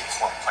อายุ10 ข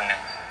วบคนหนึ่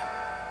ง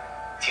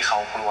ที่เขา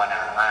กลัวหน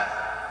ามาก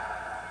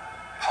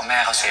เพราะแม่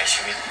เขาเสีย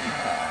ชีวิต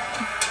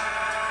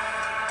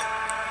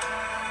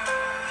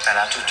แต่แ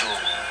ล้วจู่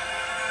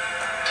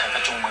ๆเธอก็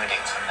จูงมือเด็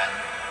กคนนั้น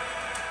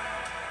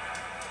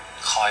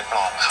คอยปล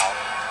อบเขา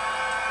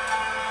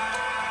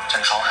จ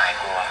นเขาหาย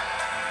กลัว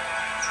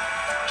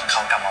จนเข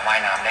ากลับมาว่าย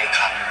น้ำได้อีก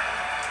ครั้ง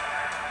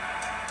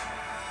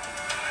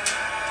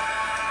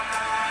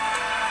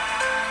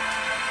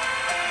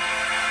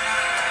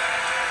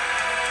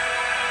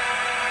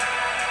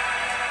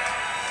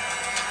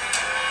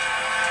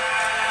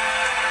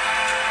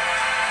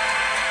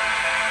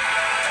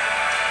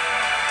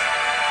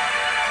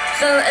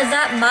So is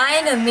that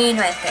mine or mean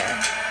right there?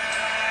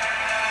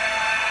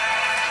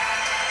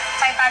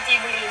 ไปปราจีน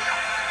บุรีค่ะ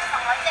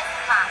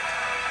270 บาท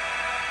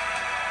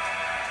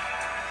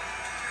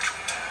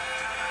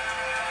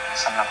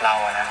สำหรับเรา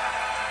อะนะ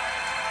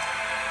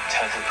เธ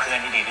อคือเพื่อน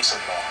ที่ดีที่สุ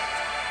ดเลย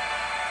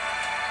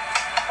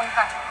ขอบคุณ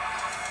ค่ะ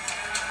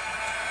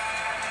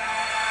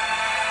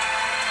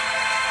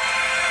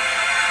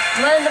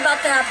What is about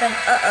to happen?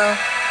 Uh-oh.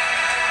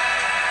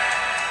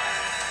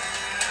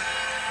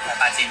 ไป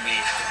ปราจีนบุรี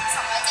คื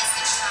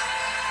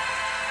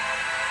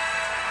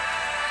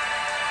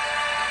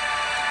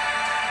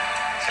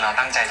อเรา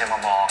ตั้งใจจะมา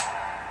บอก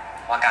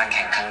ว่าการแ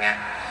ข่งครั้งนี้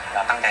เร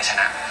าตั้งใจช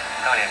นะ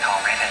ก็เหรียญทอง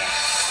ให้เธอ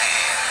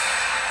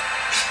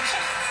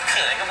เ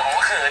ขินก็บอกว่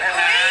าเขินนะ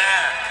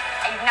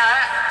ไอ้น้า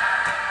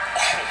ไ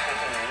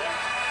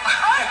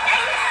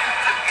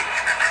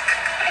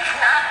อ้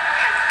น้า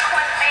ค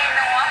นตีนน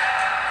ะวะ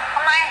ท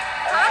ำไม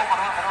ฮะข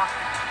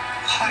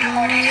อโท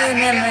ษที่ทำให้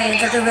Memory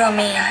doesn't real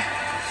mean.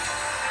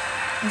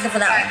 Except for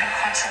that เป็น one.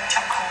 ความทรงจ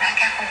ำของน้าแ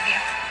ค่คนเดีย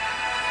ว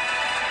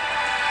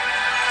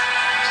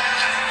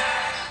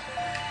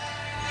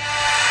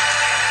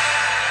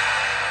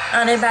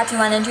They're about to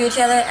run into each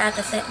other at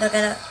the same.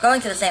 They're going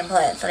to the same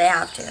place, so they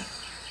have to.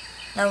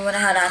 Now I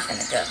wonder how that's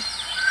gonna go.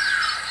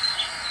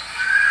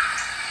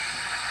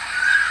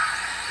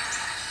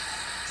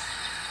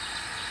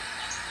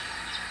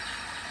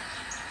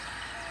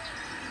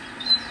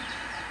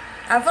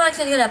 I feel like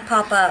she's gonna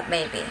pop up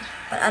maybe,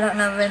 but I don't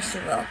know when she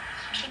will.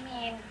 พี่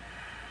มีน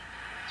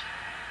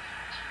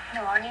ห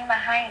นูเอานี่มา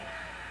ให้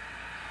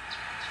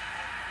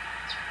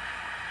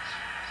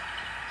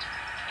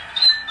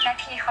นา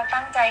ทีเขา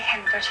ตั้งใจแข่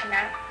งจนชน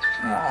ะ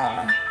Aww.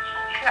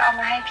 คือเอา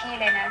มาให้พี่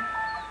เลยนะ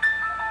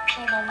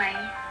พี่รู้ไหม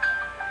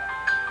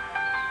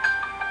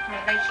หนู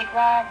เลยคิด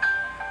ว่า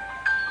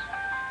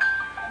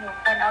หนู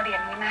ควรเอาเหรีย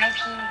ญนี้มาให้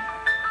พี่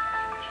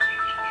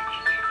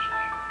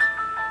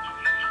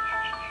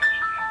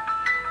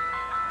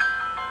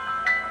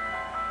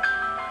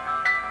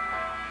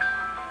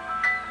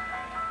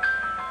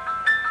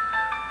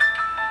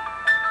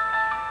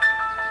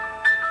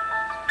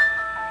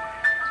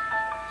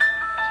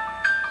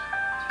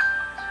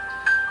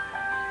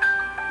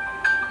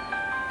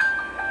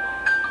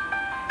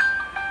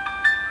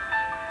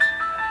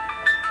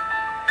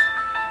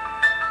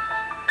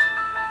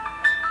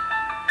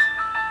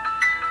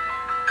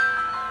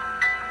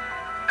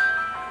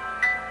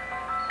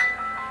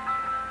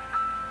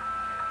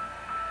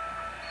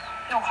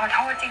หนูขอโท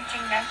ษจริ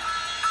งๆนะ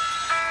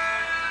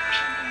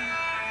พี่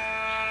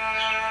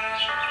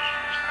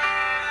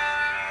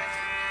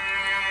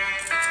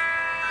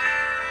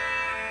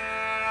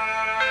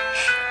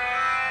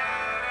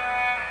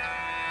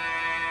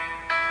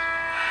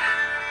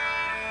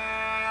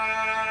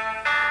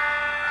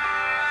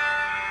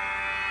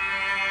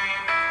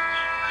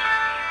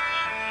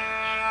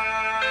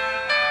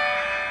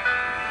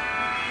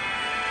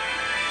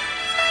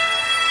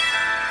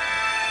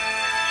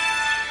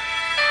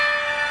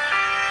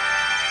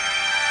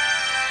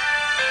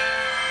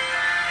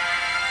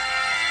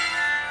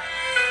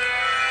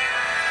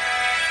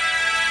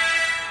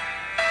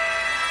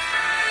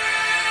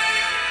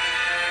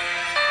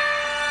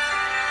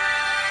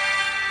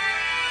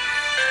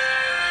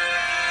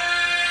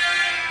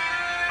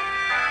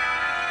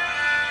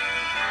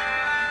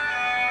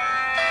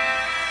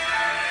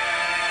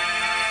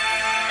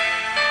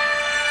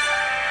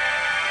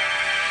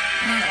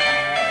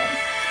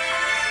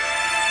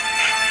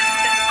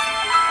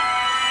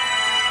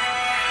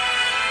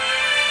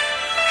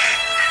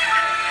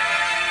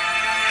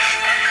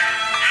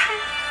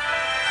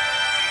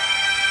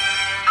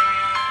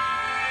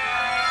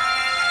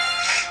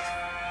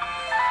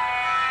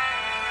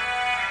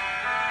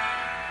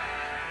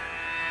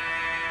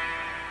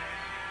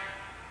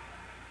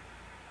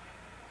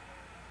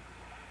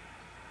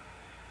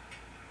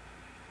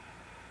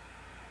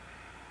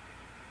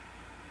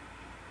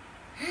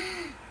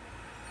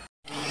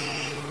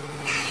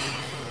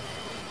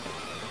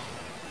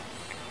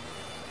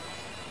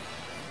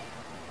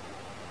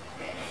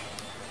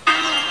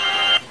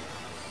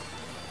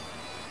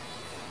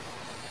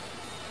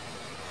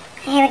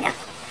Here we go.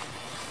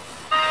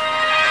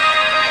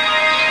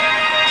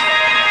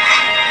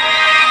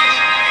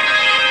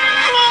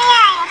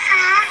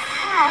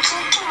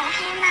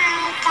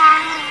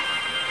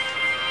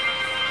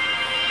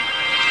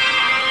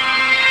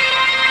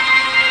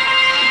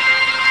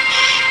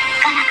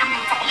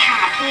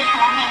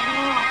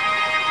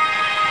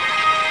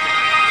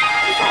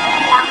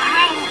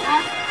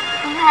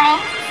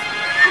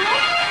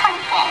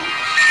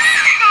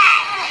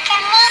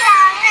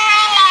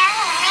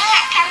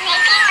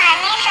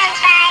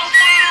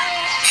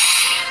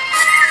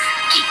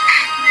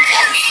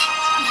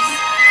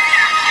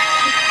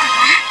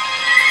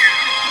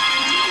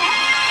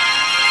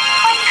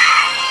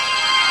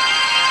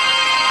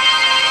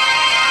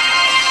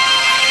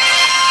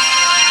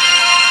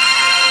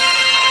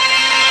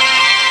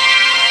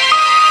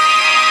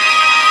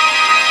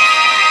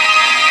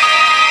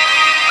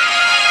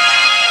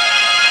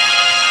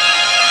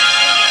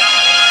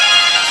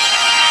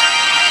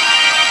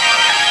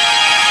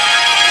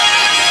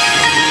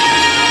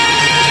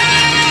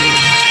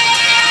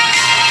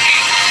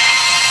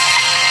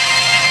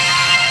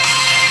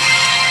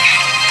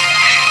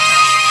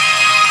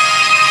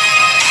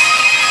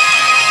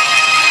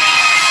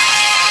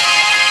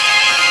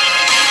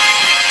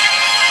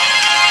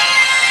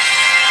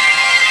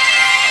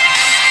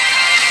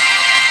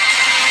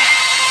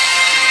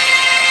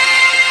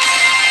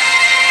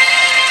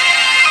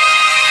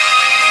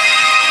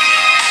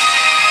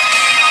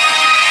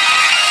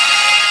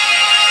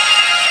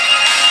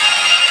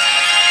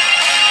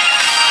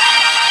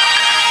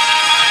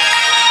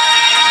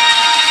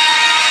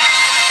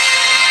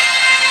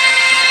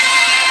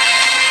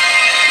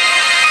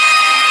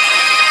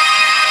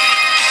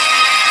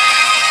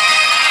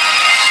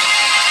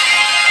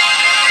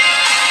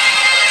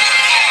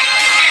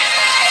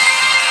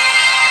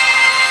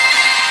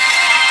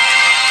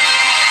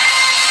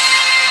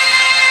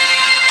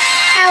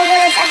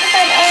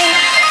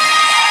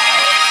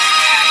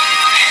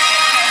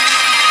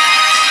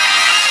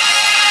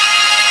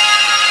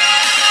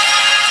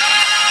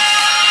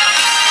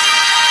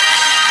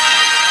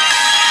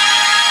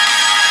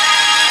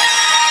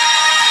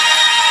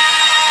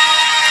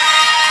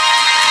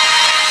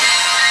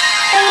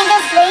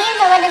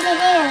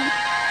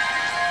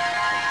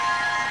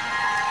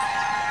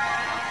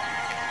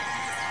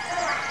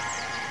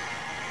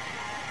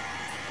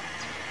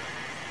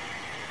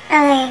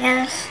 Oh, there he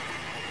goes.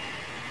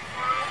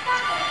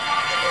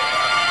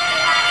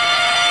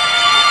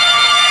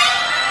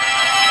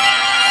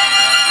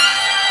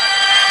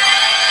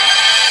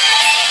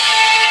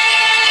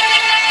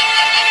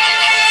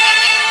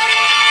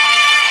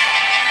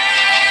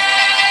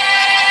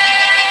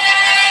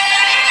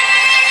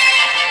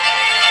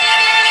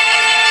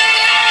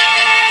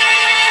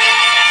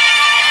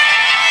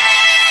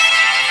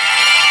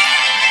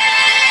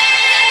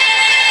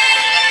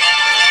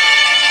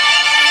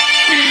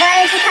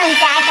 Why is he coming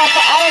back at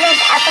the end of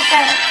this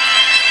episode?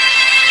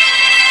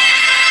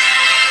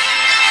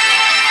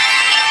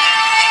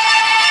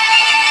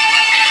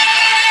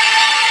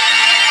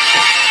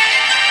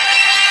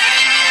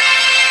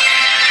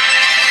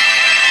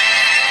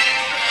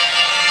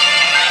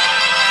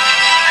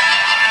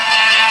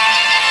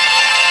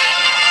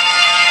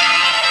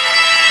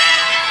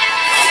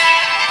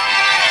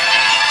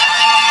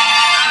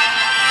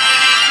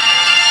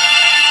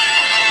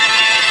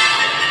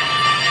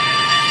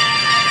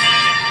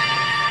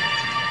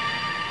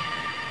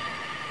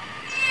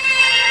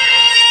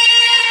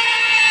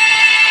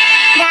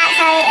 That's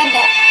how it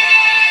ended.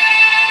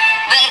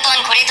 เบื้องต้น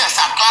คุณได้ตรวจส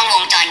อบกล้องว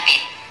งจรปิด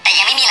แต่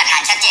ยังไม่มีหลักฐา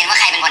นชัดเจนว่า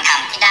ใครเป็นคนท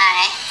ำที่ได้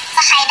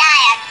ก็ใครได้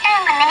อะเรื่อ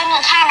งมันไม่ได้มี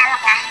แค่นั้นหร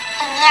อกนะ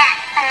อินเดีย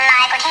มันร้า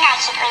ยกว่าที่นาย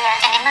คิดไว้เยอะ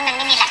แต่ในเมื่อมันไ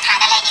ม่มีหลักฐาน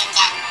อะไรยืน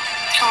ยัน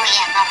ครูอ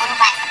ย่ามาวุ่น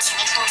วายกับชี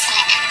วิตลูกฉันเล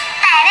ยนะ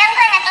แต่เรื่องเ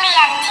พื่อนนักเรีย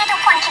นที่ทุก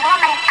คนคิดว่า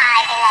มันตาย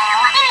ไปแล้ว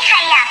อะไม่มีใคร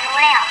อยากรู้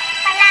เลยหรอ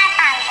ว่าหน้า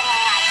ตามันเป็นยั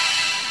งไง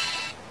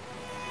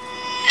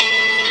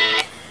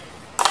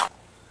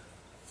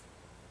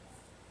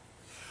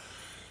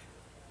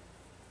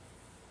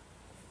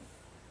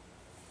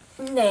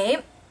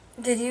Nate,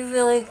 did you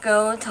really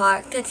go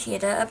talk to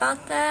Tita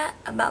about that?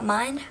 About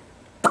mine?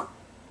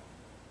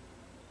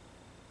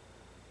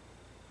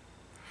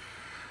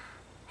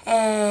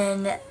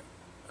 And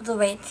the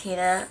way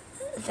Tita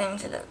saying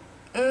to the,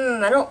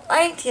 I don't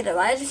like Tita.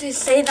 Why did you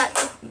say that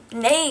to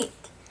Nate?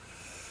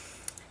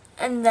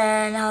 And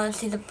then how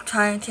Tita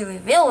trying to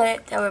reveal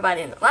it to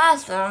everybody in the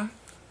classroom.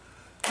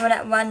 When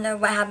I wonder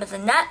what happens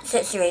in that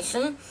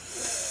situation.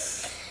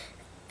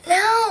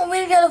 Now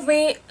we gotta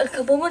wait a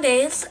couple more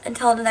days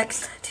until the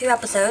next 2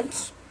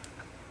 episodes.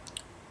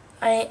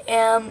 I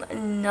am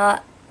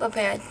not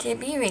prepared to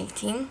be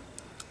rating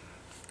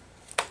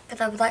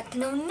because I would like to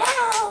know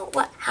now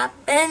what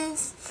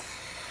happens.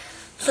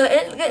 So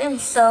it's getting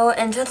so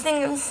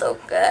interesting and so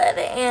good,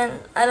 and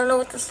I don't know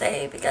what to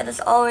say because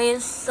it's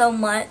always so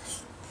much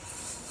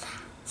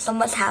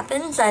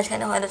happens that it's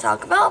kind of hard to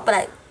talk about.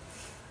 But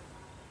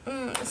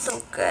it's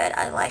so good.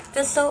 I like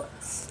this so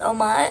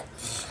much.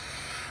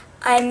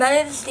 I'm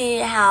ready to see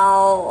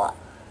how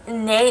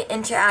Nate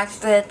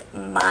interacts with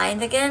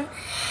Mind again.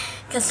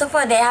 Because so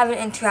far they haven't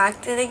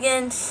interacted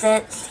again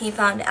since he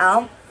found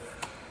out.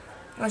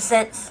 Or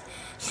since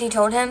she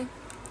told him.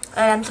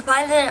 And I'm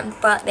surprised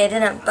they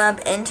didn't bump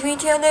into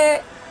each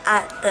other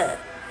at the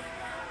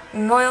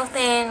memorial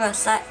thing or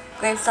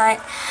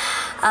gravesite.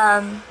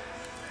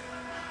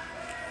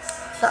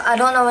 So I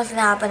don't know what's going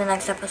to happen in the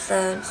next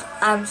episodes.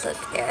 I'm so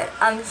scared.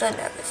 I'm so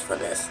nervous for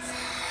this.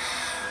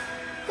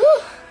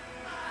 Whew.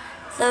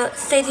 So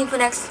stay tuned for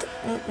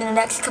in the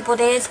next couple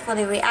days for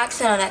the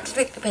reaction, or next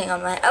week, depending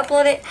on when I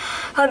upload it.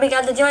 Hope you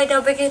guys enjoyed.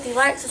 Don't forget to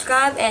like,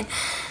 subscribe, and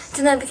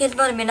turn the notification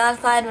bell to be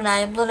notified when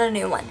I upload a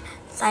new one.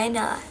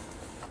 Sayonara.